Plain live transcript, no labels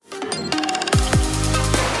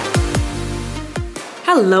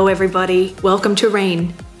Hello, everybody. Welcome to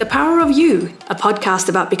Reign, The Power of You, a podcast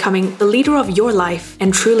about becoming the leader of your life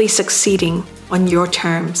and truly succeeding on your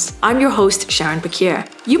terms. I'm your host, Sharon Bakir.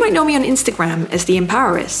 You might know me on Instagram as The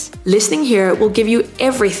Empoweress. Listening here will give you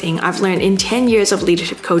everything I've learned in 10 years of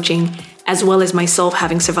leadership coaching, as well as myself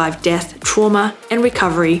having survived death, trauma, and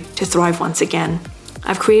recovery to thrive once again.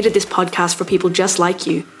 I've created this podcast for people just like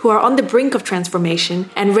you who are on the brink of transformation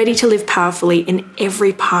and ready to live powerfully in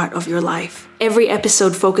every part of your life. Every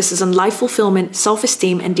episode focuses on life fulfillment,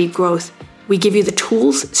 self-esteem, and deep growth. We give you the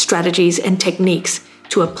tools, strategies, and techniques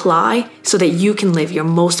to apply so that you can live your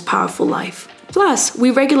most powerful life. Plus, we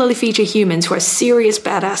regularly feature humans who are serious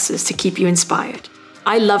badasses to keep you inspired.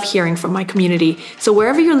 I love hearing from my community, so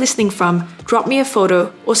wherever you're listening from, drop me a photo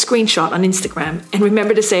or screenshot on Instagram and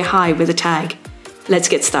remember to say hi with a tag. Let's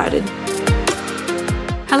get started.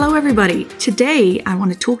 Hello, everybody. Today, I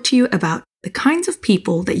want to talk to you about the kinds of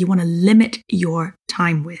people that you want to limit your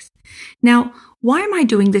time with. Now, why am I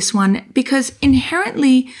doing this one? Because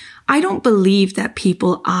inherently, I don't believe that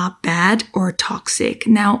people are bad or toxic.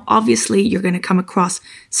 Now, obviously, you're going to come across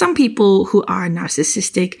some people who are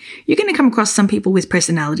narcissistic. You're going to come across some people with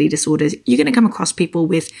personality disorders. You're going to come across people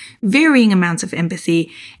with varying amounts of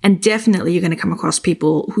empathy. And definitely, you're going to come across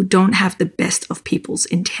people who don't have the best of people's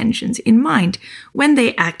intentions in mind when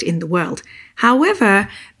they act in the world. However,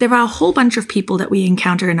 there are a whole bunch of people that we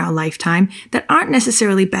encounter in our lifetime that aren't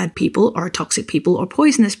necessarily bad people or toxic people or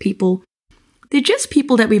poisonous people. They're just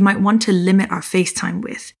people that we might want to limit our face time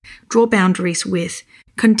with, draw boundaries with,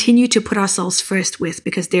 continue to put ourselves first with,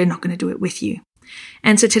 because they're not going to do it with you.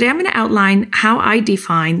 And so today I'm going to outline how I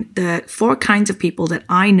define the 4 kinds of people that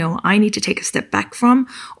I know I need to take a step back from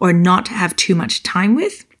or not have too much time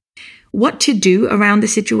with, what to do around the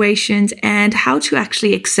situations, and how to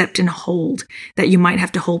actually accept and hold that you might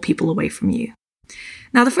have to hold people away from you.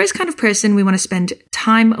 Now, the first kind of person we want to spend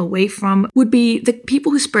time away from would be the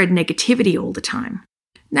people who spread negativity all the time.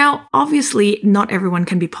 Now, obviously, not everyone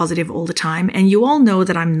can be positive all the time, and you all know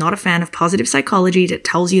that I'm not a fan of positive psychology that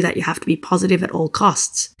tells you that you have to be positive at all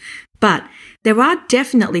costs. But there are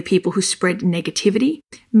definitely people who spread negativity,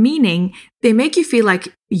 meaning they make you feel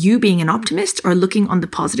like you being an optimist or looking on the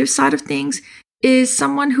positive side of things is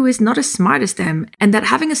someone who is not as smart as them, and that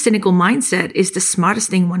having a cynical mindset is the smartest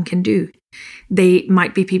thing one can do. They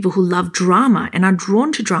might be people who love drama and are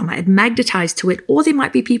drawn to drama and magnetized to it, or they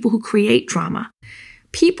might be people who create drama.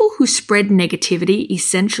 People who spread negativity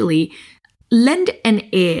essentially lend an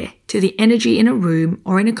air to the energy in a room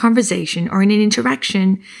or in a conversation or in an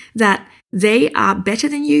interaction that they are better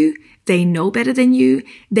than you, they know better than you,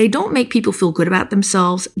 they don't make people feel good about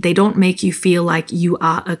themselves, they don't make you feel like you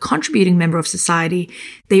are a contributing member of society,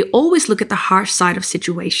 they always look at the harsh side of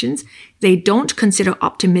situations, they don't consider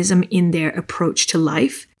optimism in their approach to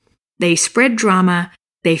life, they spread drama,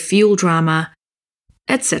 they fuel drama,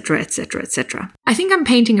 etc., etc., etc. I think I'm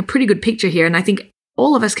painting a pretty good picture here, and I think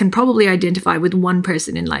all of us can probably identify with one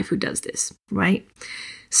person in life who does this, right?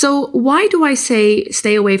 So why do I say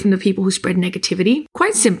stay away from the people who spread negativity?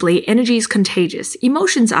 Quite simply, energy is contagious.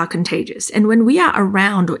 Emotions are contagious. And when we are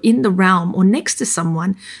around or in the realm or next to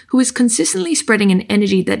someone who is consistently spreading an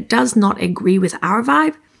energy that does not agree with our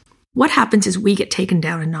vibe, what happens is we get taken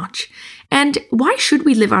down a notch. And why should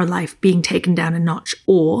we live our life being taken down a notch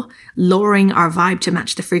or lowering our vibe to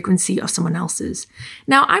match the frequency of someone else's?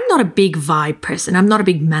 Now, I'm not a big vibe person. I'm not a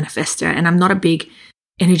big manifester, and I'm not a big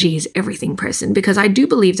energy is everything person, because I do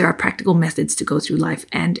believe there are practical methods to go through life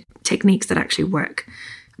and techniques that actually work.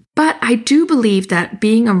 But I do believe that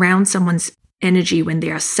being around someone's energy when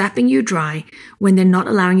they are sapping you dry, when they're not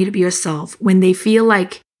allowing you to be yourself, when they feel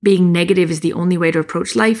like being negative is the only way to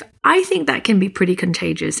approach life, I think that can be pretty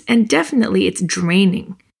contagious, and definitely it's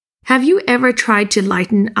draining. Have you ever tried to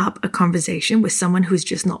lighten up a conversation with someone who's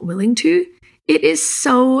just not willing to? It is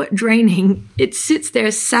so draining. It sits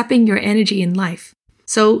there sapping your energy in life.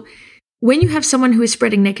 So when you have someone who is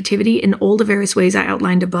spreading negativity in all the various ways I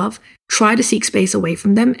outlined above, try to seek space away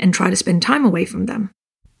from them and try to spend time away from them.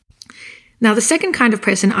 Now, the second kind of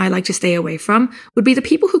person I like to stay away from would be the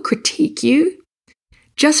people who critique you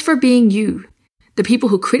just for being you. The people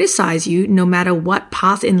who criticize you no matter what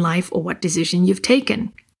path in life or what decision you've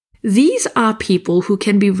taken. These are people who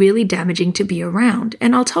can be really damaging to be around,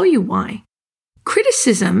 and I'll tell you why.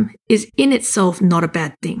 Criticism is in itself not a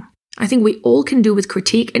bad thing. I think we all can do with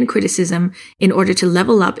critique and criticism in order to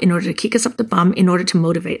level up, in order to kick us up the bum, in order to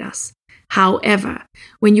motivate us. However,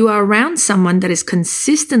 when you are around someone that is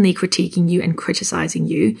consistently critiquing you and criticizing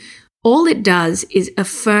you, all it does is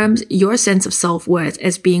affirms your sense of self-worth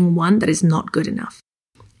as being one that is not good enough.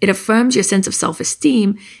 It affirms your sense of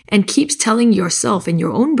self-esteem and keeps telling yourself in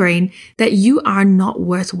your own brain that you are not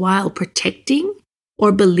worthwhile protecting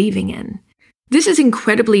or believing in. This is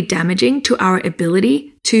incredibly damaging to our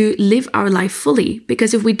ability to live our life fully,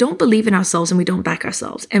 because if we don't believe in ourselves and we don't back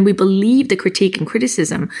ourselves and we believe the critique and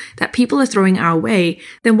criticism that people are throwing our way,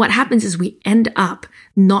 then what happens is we end up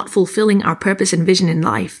not fulfilling our purpose and vision in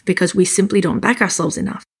life because we simply don't back ourselves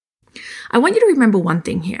enough. I want you to remember one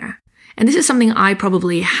thing here, and this is something I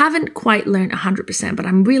probably haven't quite learned 100%, but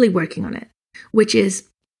I'm really working on it, which is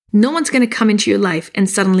no one's going to come into your life and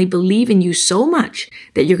suddenly believe in you so much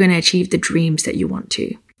that you're going to achieve the dreams that you want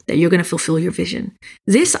to, that you're going to fulfill your vision.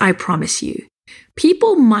 This I promise you.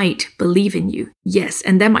 People might believe in you, yes,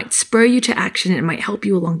 and that might spur you to action and it might help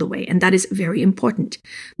you along the way, and that is very important.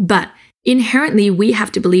 But inherently, we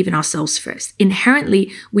have to believe in ourselves first.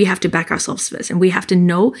 Inherently, we have to back ourselves first, and we have to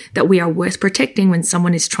know that we are worth protecting when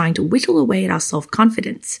someone is trying to whittle away at our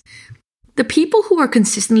self-confidence. The people who are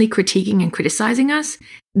consistently critiquing and criticizing us,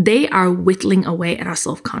 they are whittling away at our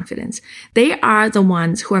self-confidence. They are the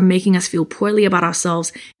ones who are making us feel poorly about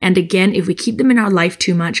ourselves. And again, if we keep them in our life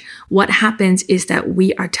too much, what happens is that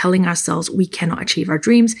we are telling ourselves we cannot achieve our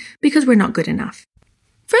dreams because we're not good enough.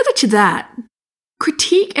 Further to that,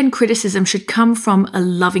 critique and criticism should come from a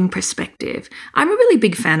loving perspective. I'm a really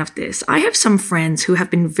big fan of this. I have some friends who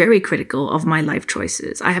have been very critical of my life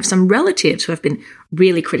choices. I have some relatives who have been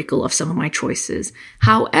really critical of some of my choices.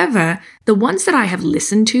 However, the ones that I have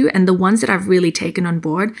listened to and the ones that I've really taken on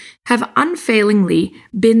board have unfailingly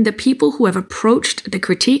been the people who have approached the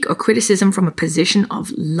critique or criticism from a position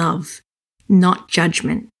of love, not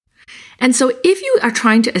judgment. And so if you are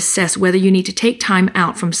trying to assess whether you need to take time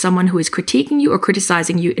out from someone who is critiquing you or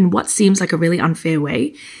criticizing you in what seems like a really unfair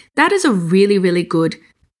way, that is a really, really good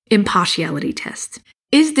impartiality test.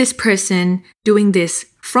 Is this person doing this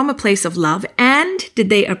from a place of love, and did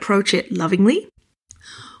they approach it lovingly?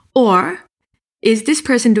 Or is this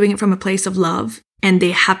person doing it from a place of love and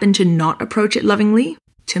they happen to not approach it lovingly?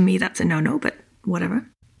 To me, that's a no-no, but whatever.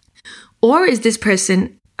 Or is this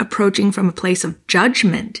person approaching from a place of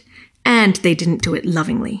judgment and they didn't do it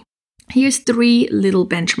lovingly? Here's 3 little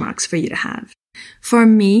benchmarks for you to have. For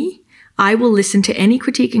me, I will listen to any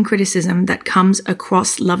critique and criticism that comes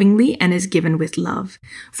across lovingly and is given with love.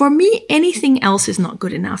 For me, anything else is not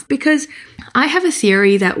good enough, because I have a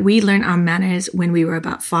theory that we learn our manners when we were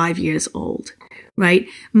about 5 years old, right?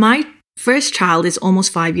 My first child is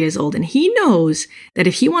almost 5 years old, and he knows that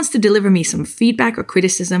if he wants to deliver me some feedback or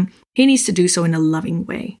criticism, he needs to do so in a loving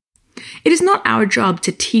way. It is not our job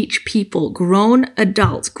to teach people, grown-ass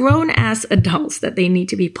adults, that they need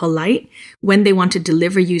to be polite when they want to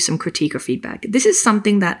deliver you some critique or feedback. This is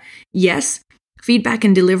something that, yes, feedback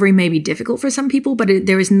and delivery may be difficult for some people, but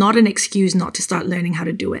there is not an excuse not to start learning how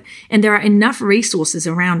to do it. And there are enough resources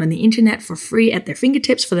around on the internet for free at their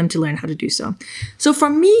fingertips for them to learn how to do so. So for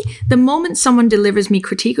me, the moment someone delivers me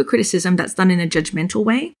critique or criticism that's done in a judgmental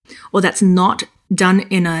way, or that's not done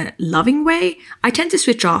in a loving way, I tend to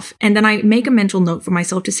switch off, and then I make a mental note for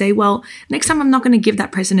myself to say, well, next time I'm not going to give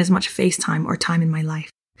that person as much face time or time in my life.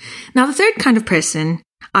 Now, the third kind of person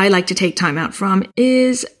I like to take time out from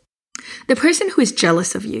is the person who is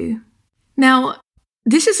jealous of you. Now,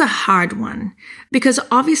 this is a hard one because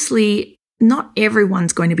obviously not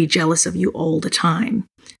everyone's going to be jealous of you all the time.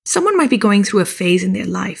 Someone might be going through a phase in their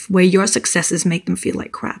life where your successes make them feel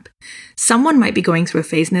like crap. Someone might be going through a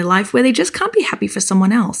phase in their life where they just can't be happy for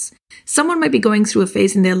someone else. Someone might be going through a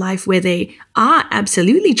phase in their life where they are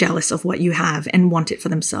absolutely jealous of what you have and want it for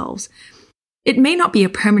themselves. It may not be a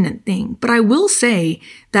permanent thing, but I will say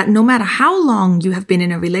that no matter how long you have been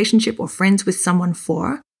in a relationship or friends with someone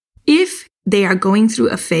for, if they are going through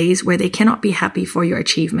a phase where they cannot be happy for your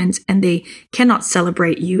achievements and they cannot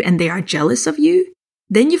celebrate you and they are jealous of you,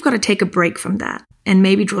 then you've got to take a break from that and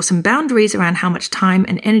maybe draw some boundaries around how much time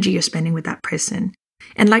and energy you're spending with that person.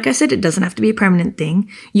 And like I said, it doesn't have to be a permanent thing.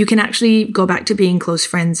 You can actually go back to being close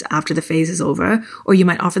friends after the phase is over, or you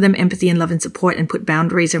might offer them empathy and love and support and put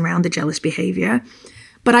boundaries around the jealous behavior.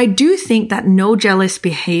 But I do think that no jealous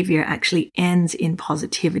behavior actually ends in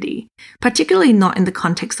positivity, particularly not in the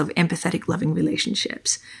context of empathetic, loving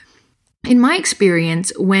relationships. In my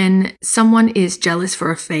experience, when someone is jealous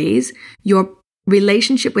for a phase, your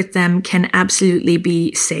relationship with them can absolutely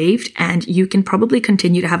be saved, and you can probably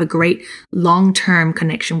continue to have a great long-term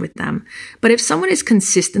connection with them. But if someone is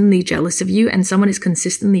consistently jealous of you and someone is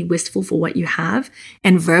consistently wistful for what you have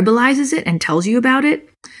and verbalizes it and tells you about it,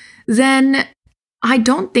 then I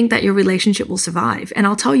don't think that your relationship will survive. And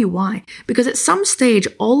I'll tell you why. Because at some stage,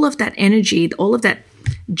 all of that energy, all of that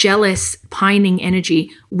jealous, pining energy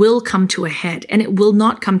will come to a head, and it will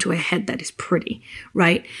not come to a head that is pretty,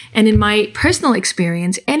 right? And in my personal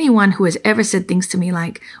experience, anyone who has ever said things to me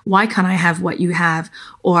like, why can't I have what you have?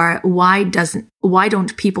 Or why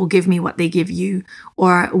don't people give me what they give you?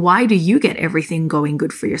 Or why do you get everything going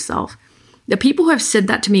good for yourself? The people who have said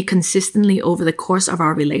that to me consistently over the course of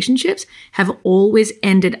our relationships have always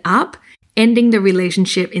ended up ending the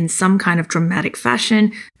relationship in some kind of dramatic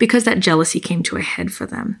fashion because that jealousy came to a head for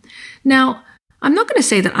them. Now, I'm not going to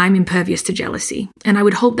say that I'm impervious to jealousy, and I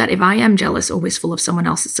would hope that if I am jealous or wistful of someone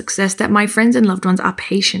else's success, that my friends and loved ones are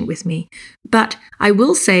patient with me. But I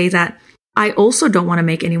will say that I also don't want to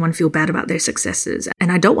make anyone feel bad about their successes,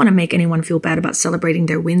 and I don't want to make anyone feel bad about celebrating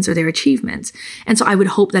their wins or their achievements. And so I would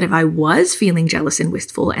hope that if I was feeling jealous and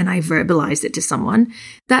wistful and I verbalized it to someone,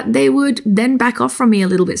 that they would then back off from me a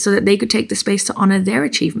little bit so that they could take the space to honor their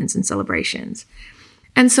achievements and celebrations.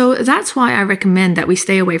 And so that's why I recommend that we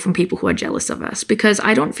stay away from people who are jealous of us, because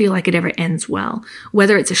I don't feel like it ever ends well,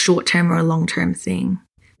 whether it's a short-term or a long-term thing.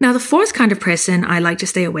 Now, the fourth kind of person I like to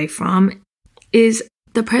stay away from is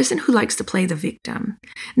the person who likes to play the victim.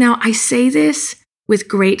 Now, I say this with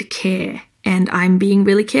great care, and I'm being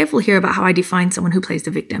really careful here about how I define someone who plays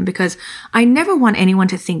the victim, because I never want anyone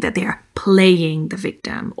to think that they are playing the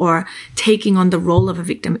victim or taking on the role of a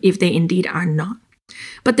victim if they indeed are not.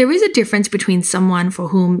 But there is a difference between someone for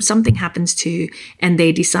whom something happens to and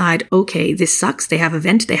they decide, okay, this sucks. They have a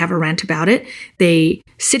vent, they have a rant about it. They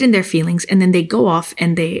sit in their feelings and then they go off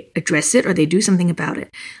and they address it or they do something about it.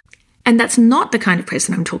 And that's not the kind of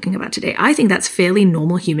person I'm talking about today. I think that's fairly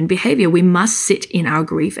normal human behavior. We must sit in our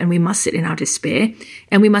grief and we must sit in our despair,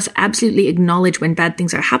 and we must absolutely acknowledge when bad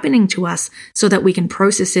things are happening to us so that we can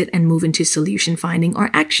process it and move into solution finding or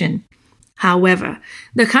action. However,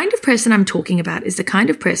 the kind of person I'm talking about is the kind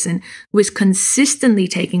of person who is consistently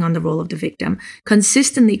taking on the role of the victim,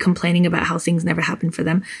 consistently complaining about how things never happen for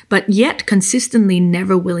them, but yet consistently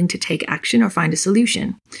never willing to take action or find a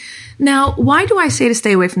solution. Now, why do I say to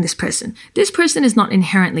stay away from this person? This person is not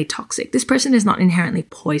inherently toxic. This person is not inherently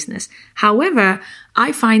poisonous. However,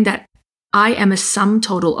 I find that I am a sum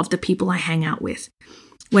total of the people I hang out with.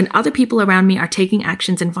 When other people around me are taking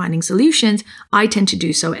actions and finding solutions, I tend to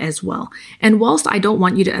do so as well. And whilst I don't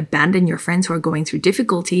want you to abandon your friends who are going through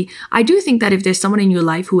difficulty, I do think that if there's someone in your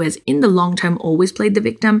life who has in the long term always played the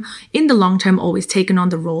victim, in the long term always taken on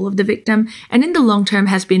the role of the victim, and in the long term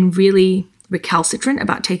has been really recalcitrant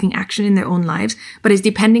about taking action in their own lives, but is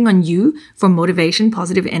depending on you for motivation,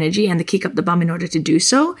 positive energy, and the kick up the bum in order to do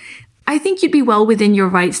so, I think you'd be well within your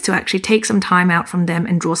rights to actually take some time out from them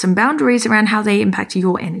and draw some boundaries around how they impact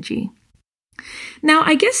your energy. Now,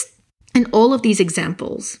 I guess in all of these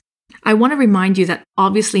examples, I want to remind you that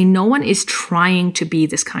obviously no one is trying to be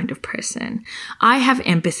this kind of person. I have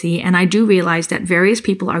empathy, and I do realize that various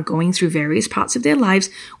people are going through various parts of their lives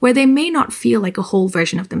where they may not feel like a whole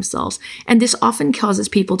version of themselves. And this often causes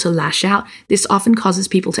people to lash out. This often causes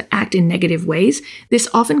people to act in negative ways. This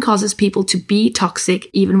often causes people to be toxic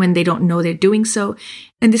even when they don't know they're doing so.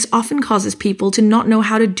 And this often causes people to not know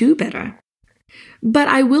how to do better. But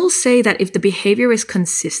I will say that if the behavior is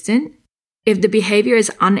consistent, if the behavior is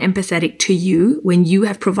unempathetic to you when you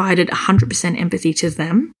have provided 100% empathy to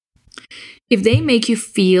them, if they make you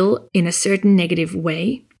feel in a certain negative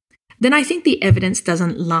way, then I think the evidence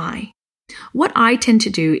doesn't lie. What I tend to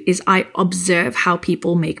do is I observe how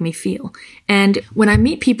people make me feel. And when I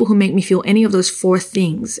meet people who make me feel any of those four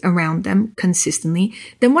things around them consistently,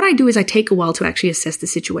 then what I do is I take a while to actually assess the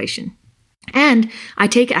situation. And I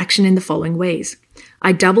take action in the following ways.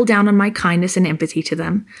 I double down on my kindness and empathy to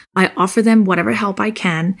them. I offer them whatever help I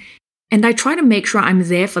can, and I try to make sure I'm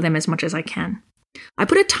there for them as much as I can. I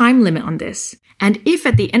put a time limit on this, and if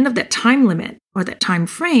at the end of that time limit or that time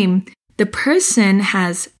frame, the person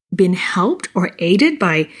has been helped or aided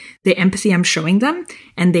by the empathy I'm showing them,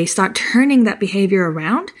 and they start turning that behavior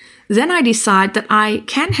around, then I decide that I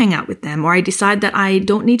can hang out with them, or I decide that I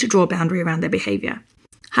don't need to draw a boundary around their behavior.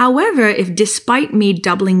 However, if despite me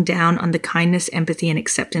doubling down on the kindness, empathy, and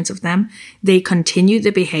acceptance of them, they continue the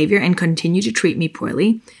behavior and continue to treat me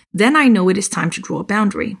poorly, then I know it is time to draw a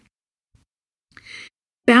boundary.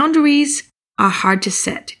 Boundaries are hard to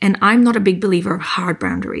set, and I'm not a big believer of hard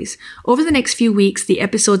boundaries. Over the next few weeks, the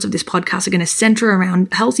episodes of this podcast are going to center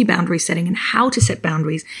around healthy boundary setting and how to set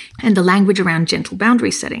boundaries and the language around gentle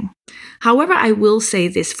boundary setting. However, I will say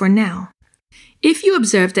this for now. If you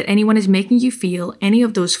observe that anyone is making you feel any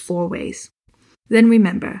of those four ways, then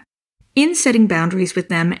remember, in setting boundaries with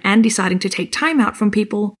them and deciding to take time out from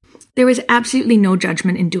people, There is absolutely no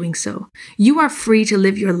judgment in doing so. You are free to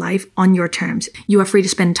live your life on your terms. You are free to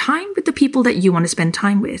spend time with the people that you want to spend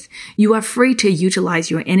time with. You are free to utilize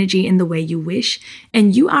your energy in the way you wish.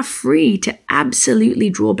 And you are free to absolutely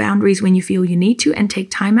draw boundaries when you feel you need to and take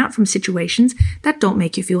time out from situations that don't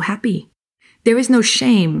make you feel happy. There is no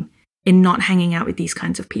shame in not hanging out with these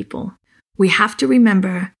kinds of people. We have to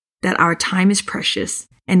remember that our time is precious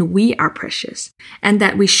and we are precious, and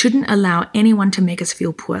that we shouldn't allow anyone to make us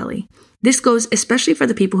feel poorly. This goes especially for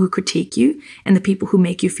the people who critique you and the people who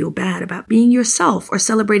make you feel bad about being yourself or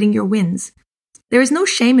celebrating your wins. There is no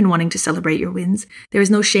shame in wanting to celebrate your wins. There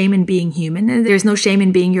is no shame in being human, and there is no shame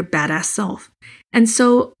in being your badass self. And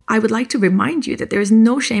so I would like to remind you that there is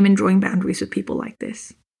no shame in drawing boundaries with people like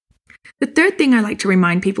this. The third thing I like to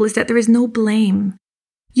remind people is that there is no blame.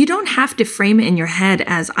 You don't have to frame it in your head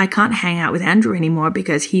as, I can't hang out with Andrew anymore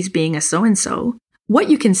because he's being a so-and-so. What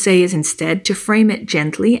you can say is instead to frame it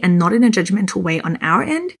gently and not in a judgmental way on our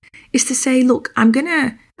end, is to say, look, I'm going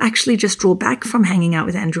to actually just draw back from hanging out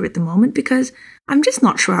with Andrew at the moment because I'm just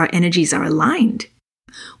not sure our energies are aligned.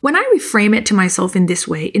 When I reframe it to myself in this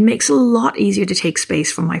way, it makes it a lot easier to take space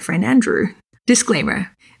from my friend Andrew.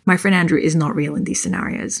 Disclaimer, my friend Andrew is not real in these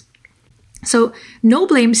scenarios. So no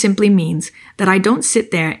blame simply means that I don't sit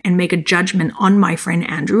there and make a judgment on my friend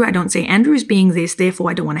Andrew. I don't say Andrew is being this, therefore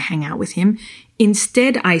I don't want to hang out with him.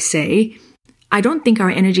 Instead, I say, I don't think our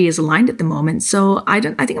energy is aligned at the moment, so I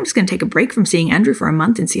think I'm just going to take a break from seeing Andrew for a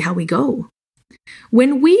month and see how we go.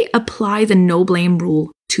 When we apply the no blame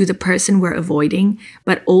rule to the person we're avoiding,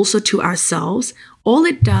 but also to ourselves, all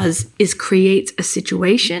it does is create a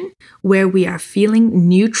situation where we are feeling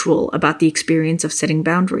neutral about the experience of setting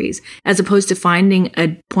boundaries, as opposed to finding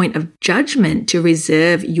a point of judgment to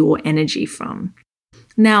reserve your energy from.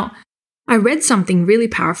 Now, I read something really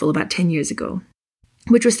powerful about 10 years ago,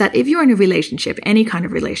 which was that if you're in a relationship, any kind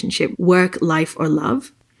of relationship, work, life, or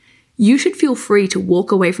love, you should feel free to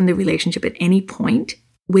walk away from the relationship at any point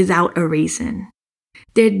without a reason.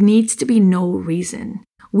 There needs to be no reason.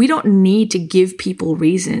 We don't need to give people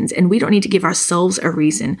reasons, and we don't need to give ourselves a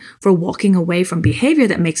reason for walking away from behavior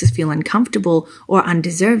that makes us feel uncomfortable or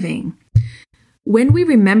undeserving. When we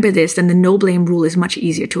remember this, then the no blame rule is much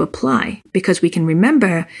easier to apply, because we can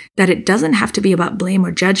remember that it doesn't have to be about blame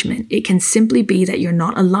or judgment. It can simply be that you're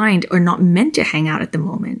not aligned or not meant to hang out at the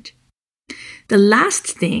moment. The last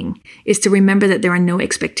thing is to remember that there are no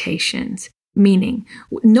expectations. Meaning,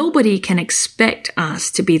 nobody can expect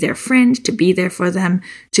us to be their friend, to be there for them,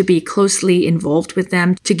 to be closely involved with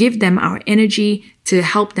them, to give them our energy, to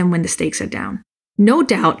help them when the stakes are down. No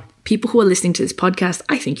doubt, people who are listening to this podcast,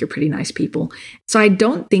 I think you're pretty nice people. So I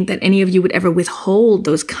don't think that any of you would ever withhold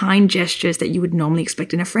those kind gestures that you would normally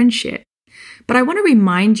expect in a friendship. But I want to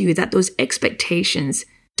remind you that those expectations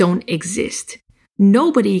don't exist.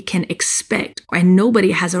 Nobody can expect, and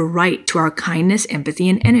nobody has a right to our kindness, empathy,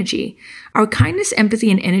 and energy. Our kindness,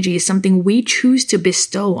 empathy, and energy is something we choose to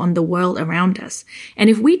bestow on the world around us. And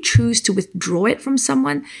if we choose to withdraw it from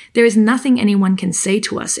someone, there is nothing anyone can say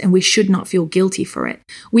to us, and we should not feel guilty for it.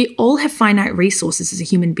 We all have finite resources as a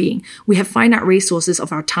human being. We have finite resources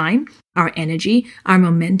of our time, our energy, our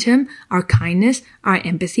momentum, our kindness, our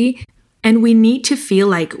empathy, and we need to feel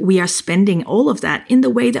like we are spending all of that in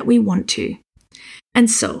the way that we want to. And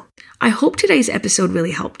so, I hope today's episode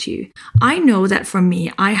really helped you. I know that for me,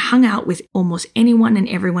 I hung out with almost anyone and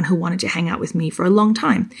everyone who wanted to hang out with me for a long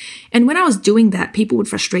time. And when I was doing that, people would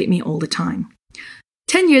frustrate me all the time.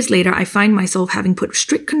 10 years later, I find myself having put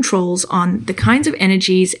strict controls on the kinds of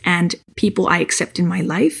energies and people I accept in my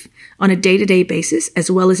life on a day-to-day basis, as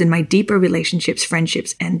well as in my deeper relationships,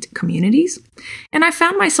 friendships, and communities. And I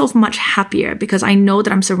found myself much happier because I know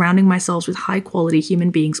that I'm surrounding myself with high-quality human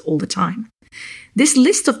beings all the time. This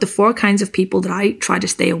list of the 4 kinds of people that I try to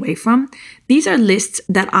stay away from, these are lists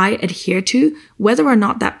that I adhere to, whether or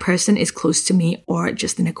not that person is close to me or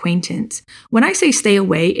just an acquaintance. When I say stay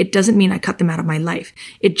away, it doesn't mean I cut them out of my life.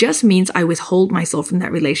 It just means I withhold myself from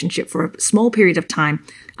that relationship for a small period of time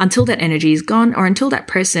until that energy is gone or until that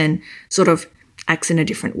person sort of acts in a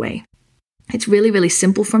different way. It's really, really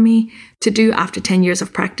simple for me to do after 10 years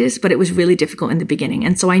of practice, but it was really difficult in the beginning.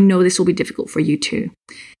 And so I know this will be difficult for you too.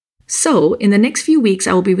 So, in the next few weeks,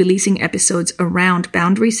 I will be releasing episodes around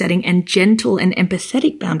boundary setting and gentle and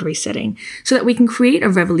empathetic boundary setting so that we can create a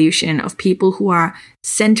revolution of people who are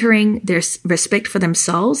centering their respect for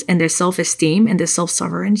themselves and their self-esteem and their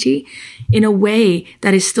self-sovereignty in a way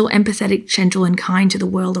that is still empathetic, gentle, and kind to the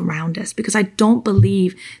world around us. Because I don't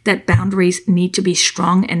believe that boundaries need to be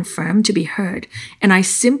strong and firm to be heard. And I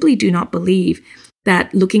simply do not believe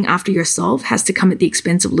that looking after yourself has to come at the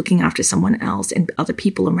expense of looking after someone else and other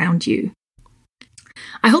people around you.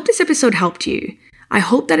 I hope this episode helped you. I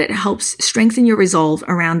hope that it helps strengthen your resolve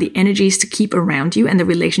around the energies to keep around you and the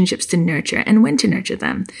relationships to nurture and when to nurture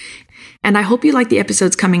them. And I hope you like the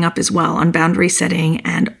episodes coming up as well on boundary setting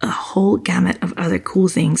and a whole gamut of other cool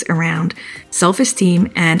things around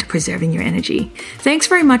self-esteem and preserving your energy. Thanks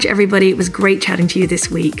very much, everybody. It was great chatting to you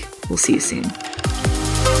this week. We'll see you soon.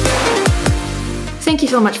 Thank you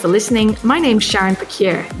so much for listening. My name's Sharon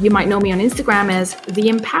Pakir. You might know me on Instagram as The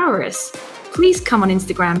Empoweress. Please come on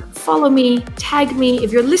Instagram, follow me, tag me.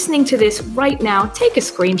 If you're listening to this right now, take a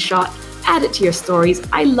screenshot, add it to your stories.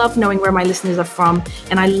 I love knowing where my listeners are from,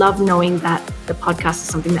 and I love knowing that the podcast is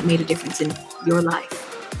something that made a difference in your life.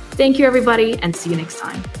 Thank you, everybody, and see you next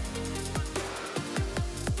time.